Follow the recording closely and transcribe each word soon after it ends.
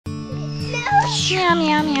Meow,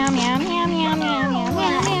 meow, meow, meow, meow, meow, meow, meow, meow,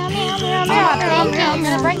 meow, meow, meow,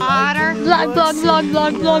 meow. Water. Vlog, vlog, vlog,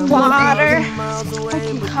 vlog, vlog, Water.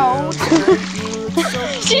 Freaking cold.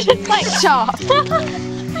 She just like chopped.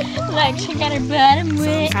 Like she got her bottom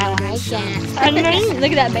wet. I like that.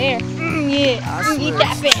 Look at that bear. Yeah. Eat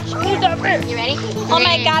that fish. Eat that fish. You ready? Oh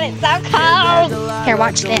my god, it's so cold. Here,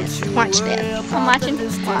 watch this. Watch this. I'm watching.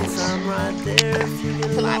 Watch.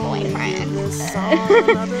 That's my boyfriend.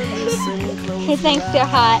 He thinks you're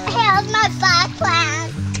hot. Here's my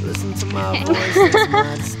background.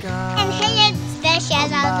 And he eats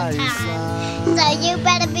fishes all the time. So you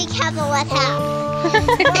better be careful with him.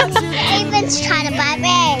 Evan's trying to bite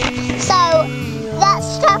me. So that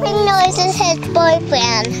stopping noise is his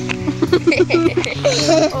boyfriend.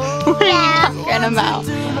 What are you talking about?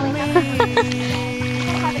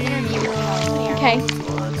 Okay.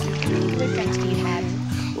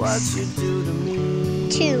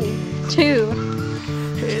 Two. Two.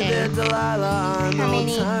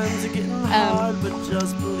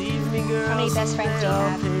 How many best friends do you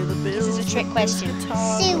have? This is a trick question. 0.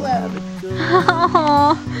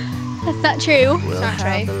 Oh, that's not true. It's not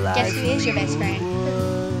true. Guess who is your best friend?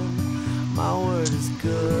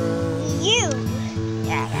 You.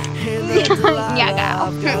 Yeah,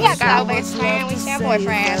 girl. Yeah, girl, best friend. We still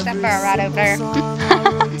boyfriends. That fur right over there.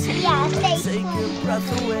 Yeah,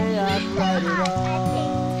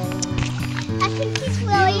 I think he's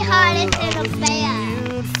really harder than a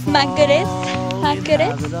bear. My goodness. My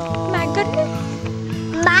goodness. My goodness.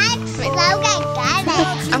 Mike's Logan got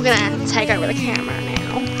it. I'm gonna take over the camera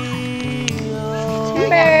now.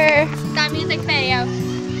 Tymber. Got music video.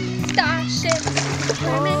 Starship.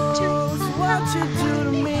 Coming to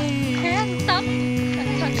hands up.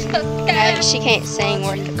 Touch the sky. She can't sing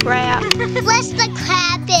worth the crap. What's the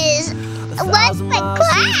crab is? What's the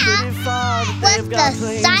crab? What's the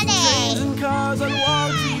sunny?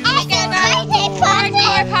 And the crazy funny.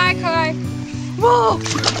 Parkour. Whoa.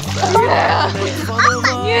 Yeah. Oh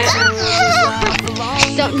my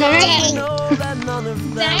god. Dang.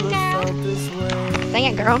 Dang girl. Dang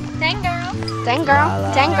it, girl. Dang girl. Dang, girl.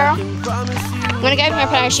 Dang, girl. I'm gonna go over and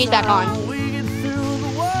put her shoes back on.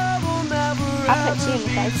 I'll put you in the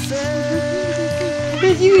face.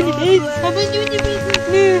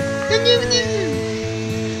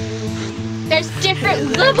 There's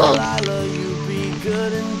different levels.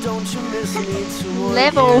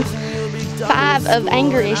 Level 5 of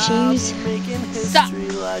anger issues. Stop.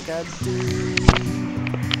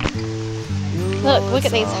 Look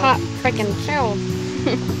at these hot freaking shells.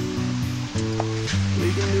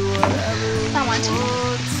 I'm watching.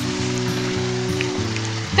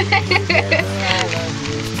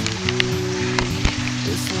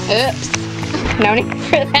 Oops. No need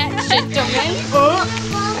for that shit to win.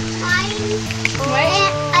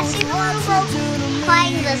 Wait. I see one girl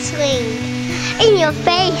playing the swing in your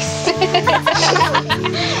face.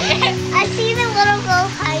 I see the little girl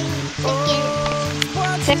playing again.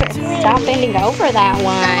 Tipper, stop bending over that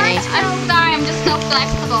way. I'm sorry, I'm just so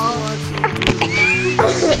flexible.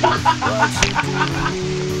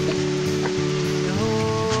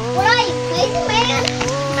 What are you, crazy man?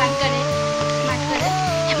 My goodness. My goodness.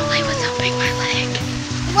 Emily was helping my leg.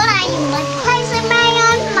 What are you, my crazy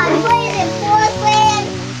man? My crazy boyfriend?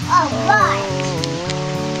 Alright.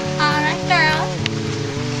 Alright, girl.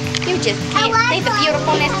 You just can't see the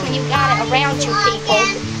beautifulness when you got it around you people.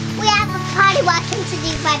 We have a party walking to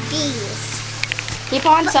do by bees. Keep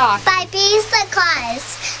on talking. By bees the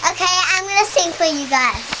cars. Okay, I'm gonna sing for you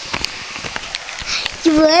guys.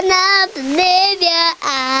 You would not believe your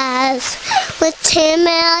eyes with 10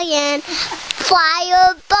 million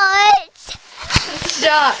fireballs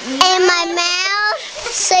Stop. in my mouth.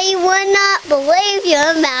 So you would not believe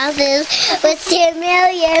your mouth is with 10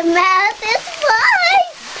 million mouth is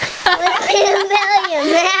flies. With 10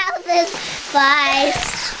 million mouth is flies.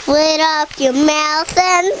 Split up your mouth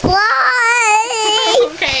and fly.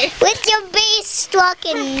 Okay. With your bee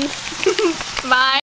stalking. Bye.